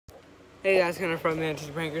Hey guys, Connor from the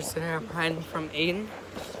Anti-Prankers. Today I'm hiding from Aiden.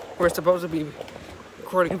 We're supposed to be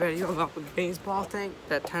recording a video about the baseball thing,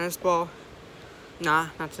 that tennis ball. Nah,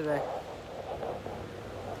 not today.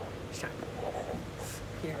 Shut.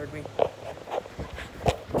 He heard me.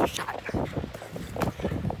 Shut.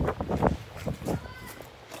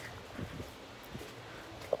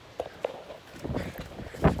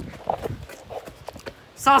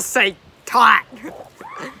 Sausage tot.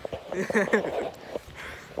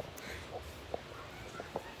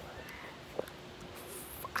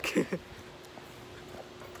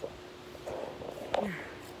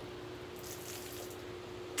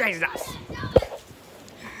 Jesus.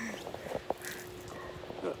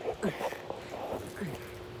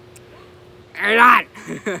 Aaron.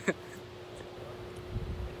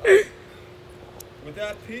 With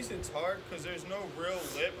that piece, it's hard because there's no real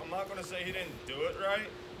lip. I'm not going to say he didn't do it right.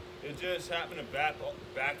 It just happened to back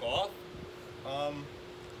off.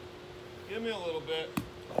 Give me a little bit.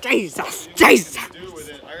 Jesus. Jesus. Do with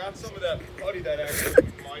it. I got some of that putty that actually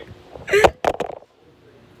might.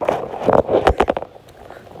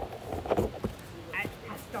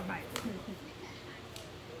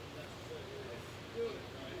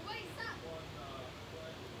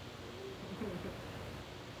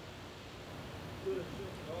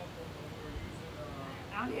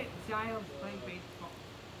 I'll hit Giles playing baseball.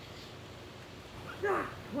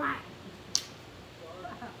 What?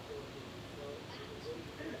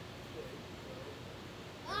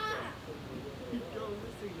 Go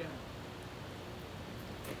listen now.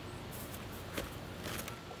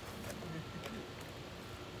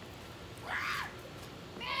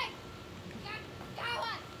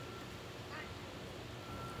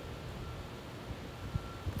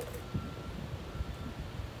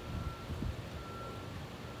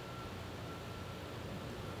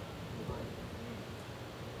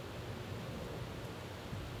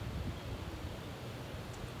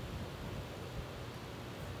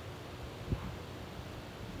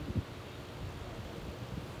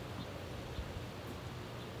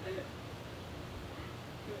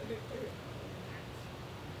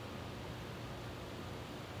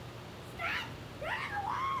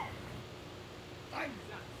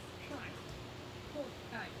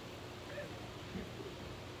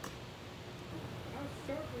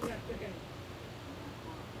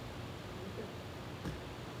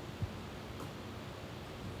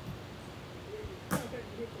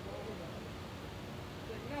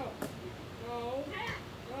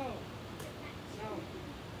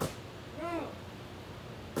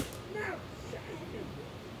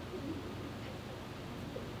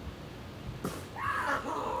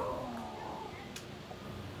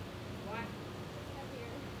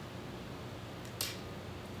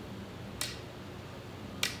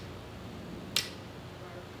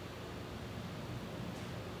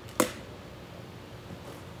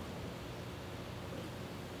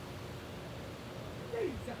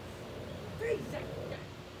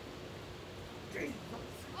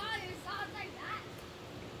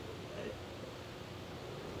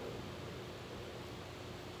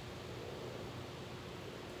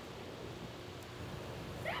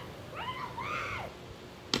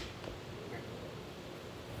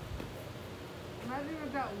 Imagine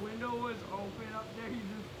if that window was open up there, you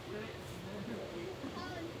just put it there.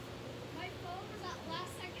 My phone was at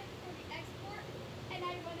last second for the export, and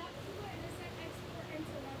I went up to it and it said export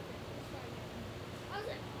interrupted. I was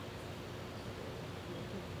like,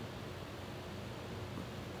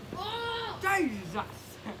 oh! Jesus!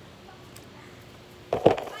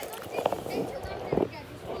 I looked at interrupted again.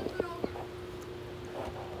 Just flip it over.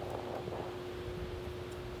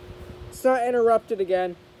 It's not interrupted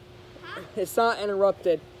again. Huh? It's not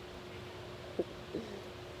interrupted.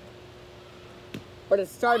 But it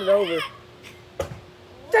started over.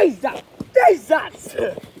 Jesus! Jesus! This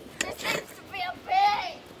needs to be a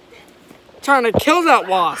pig. Trying to kill that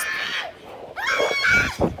wasp.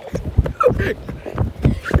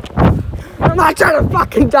 I'm not trying to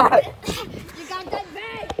fucking die. You got that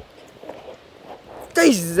bag.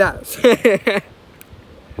 Jesus!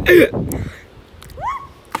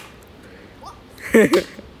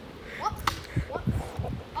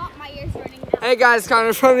 Oh, my ear's running now. Hey guys,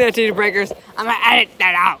 Connor from the Anti-Breakers. I'm gonna edit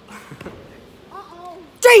that out. Uh-oh.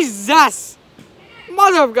 Jesus!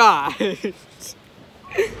 Mother of God!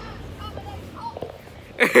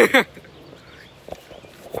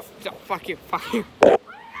 Fuck you, fuck you.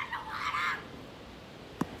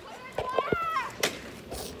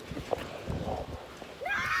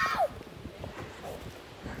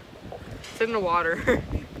 It's in the water.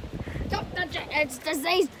 Don't touch it. It's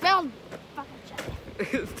disease spilled. Fucking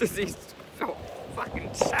shit. It's disease. Oh, fucking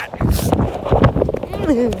shit.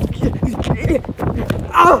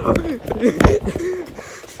 Oh!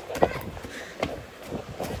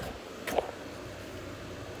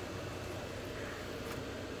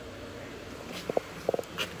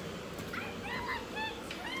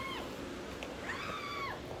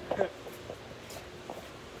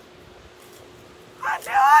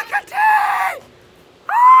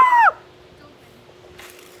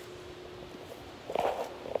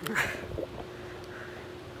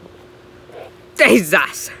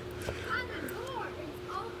 Jesus! On the door, it's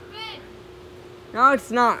open. No,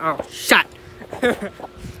 it's not. Oh, shut.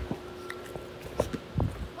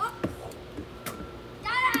 Whoops.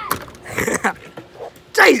 Dada!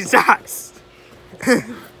 Jesus!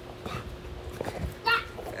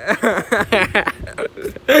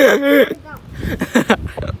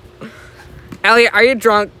 Elliot, are you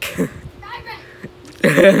drunk?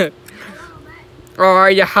 Diamond. Or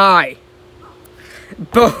are you high?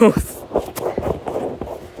 Both.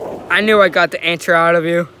 I knew I got the answer out of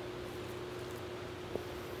you.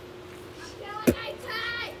 I feel like I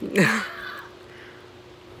died.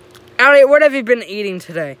 Elliot, what have you been eating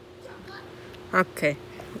today? Okay.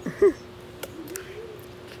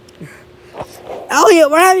 Elliot,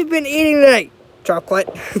 what have you been eating today? Chocolate.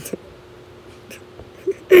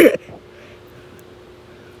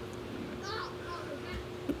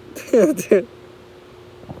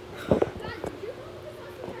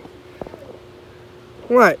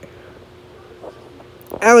 What?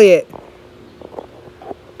 Elliot.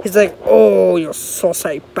 He's like, oh, you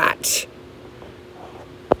saucy bat.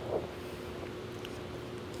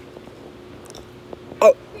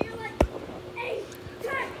 Oh.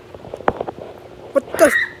 What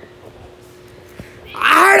the?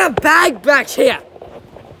 I heard a bag back here.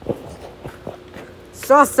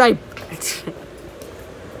 Saucy bitch.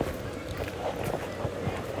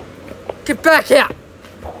 Get back here.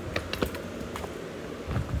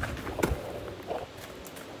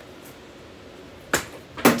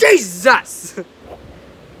 Jesus!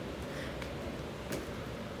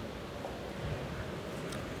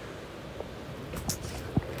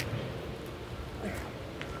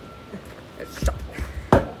 Stop.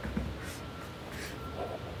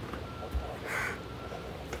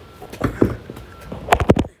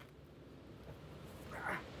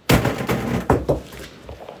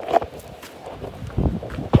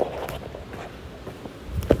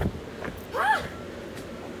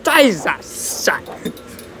 Jesus!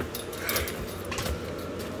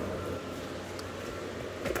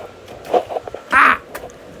 Ah!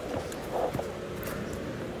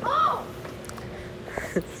 Oh!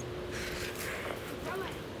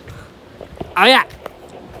 Oh yeah.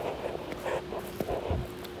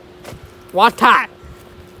 Water.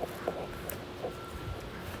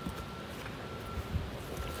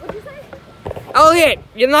 What'd you say? Elliot,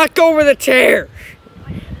 you knocked over the chair.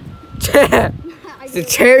 The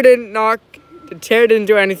chair didn't knock. The chair didn't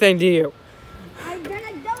do anything to you. I'm gonna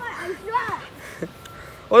do it, I swear.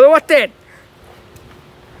 Well, then what did?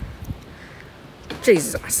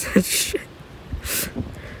 Jesus. Shit.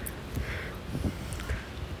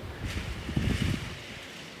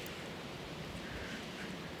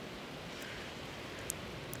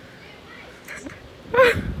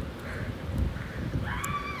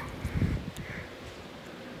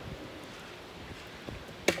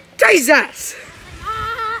 Jesus!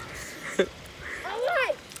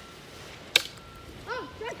 Alright! Oh,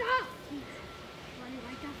 shut up! Why do you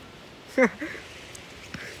like that?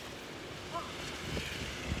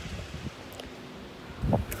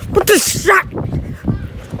 What the shit?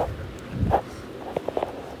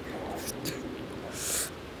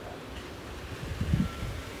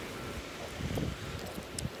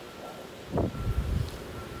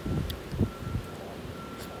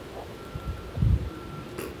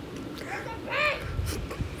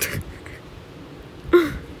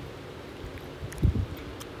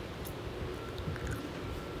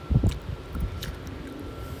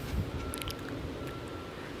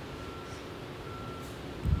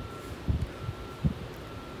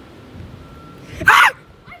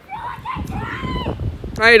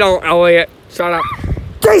 I don't, Elliot. Shut up.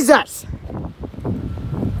 Jesus!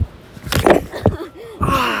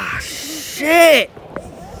 Ah, shit!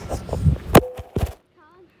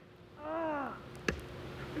 Colin?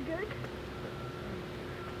 You good?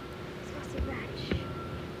 Saucy batch.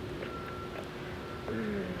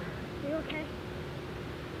 You okay?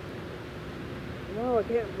 No, I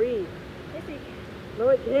can't breathe. Yes, you can. No,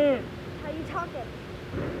 I can't. How you talking?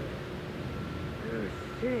 Oh,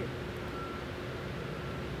 shit.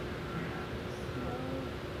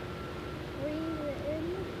 Breathe in.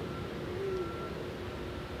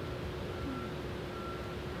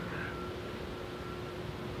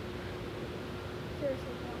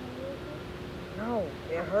 No,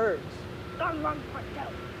 it hurts. Don't run part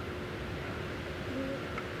out.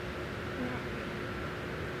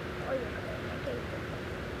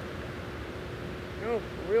 No,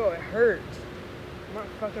 for real, it hurts. I'm not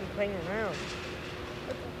fucking playing around.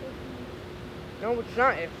 No, it's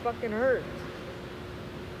not. It fucking hurts.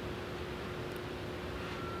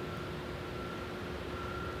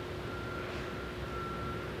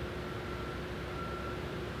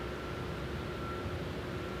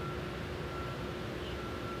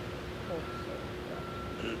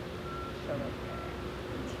 Shut up.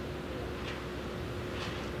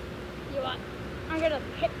 You what? I'm gonna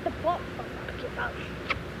hit the ball.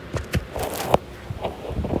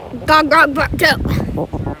 Gong, back up.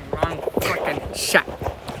 Wrong fucking shot.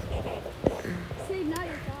 See, now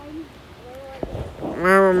you're fine. Oh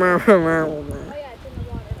Oh yeah, it's in the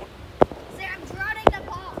water. See, I'm drowning the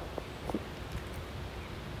ball.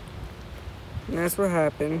 That's what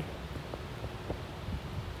happened.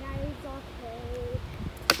 Now he's okay.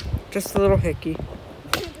 Just a little hickey.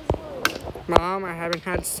 Just a little. Mom, I haven't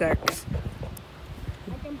had sex.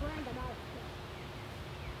 I can brag about it.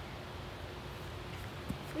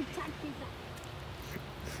 We checked these out.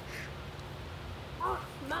 Oh,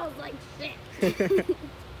 smells like shit.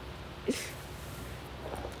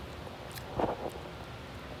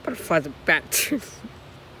 What a fuzz bat. Fuck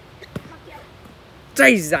you.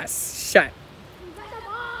 Jesus, shut.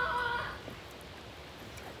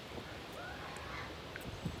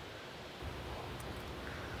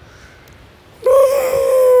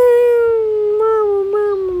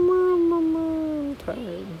 I'm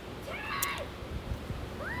tired.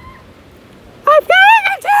 I'm feeling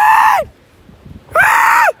a turn!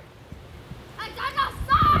 I got the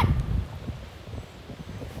sun!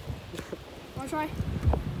 Wanna try?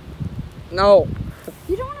 No.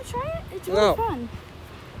 You don't wanna try it? It's really No. fun.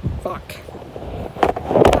 Fuck.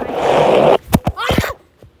 Ah!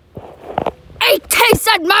 It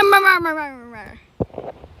tasted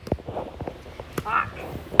Fuck.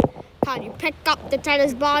 How do you pick up the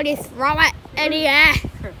tennis ball, you throw it in the air?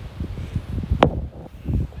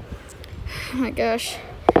 Oh my gosh.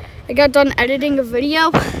 I got done editing a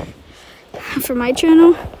video for my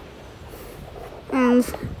channel. And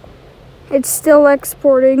it's still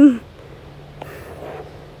exporting.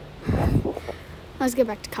 Let's get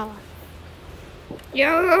back to Colin.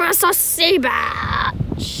 You're a saucy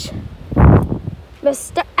batch.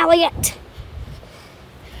 Mr. Elliott.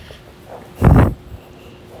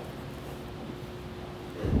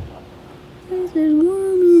 This is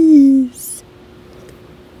wormies.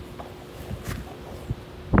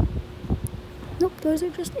 Nope, those are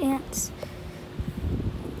just ants.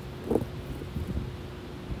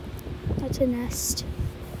 That's a nest.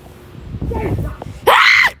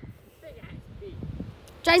 Ah!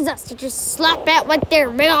 Jesus, you just slap it with their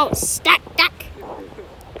big old stack.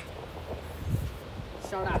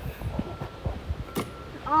 Shut up.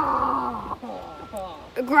 Oh.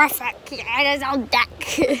 Graphic, yeah, it is on deck.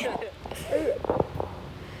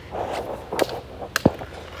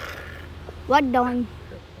 What doing?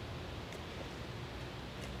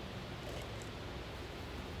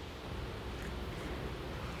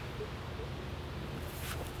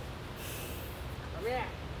 Come here.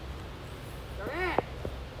 Come here.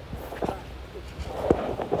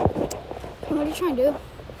 What are you trying to do?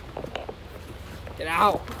 Get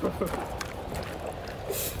out.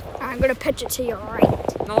 I'm gonna pitch it to your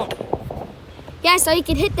right. No. Yeah, so you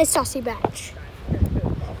can hit the saucy batch.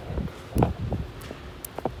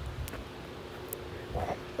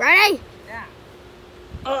 Ready? Yeah.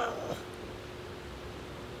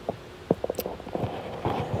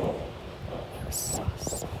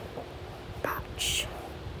 Saucy batch.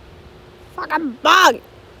 Fucking bug.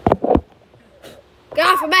 Get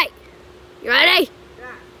off of me. You ready?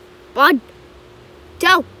 Yeah. 1,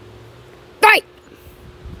 2, 3.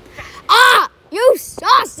 Ah! You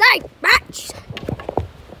saucy bitch!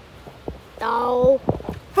 No.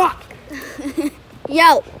 Fuck.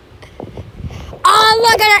 Yo. Oh,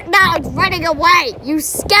 look at it now. It's running away. You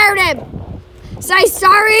scared him. Say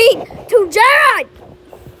sorry to Jared.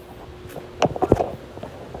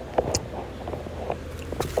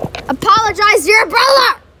 Apologize to your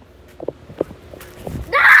brother.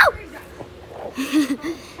 No.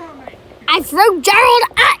 I threw Gerald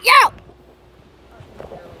at you.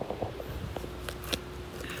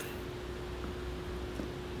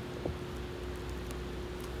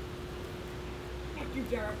 Fuck you,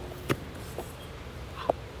 Derek.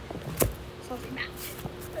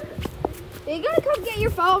 Are you gonna come get your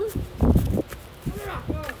phone?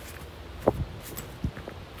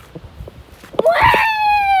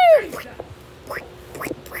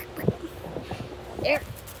 There.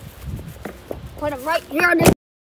 Put it right here on this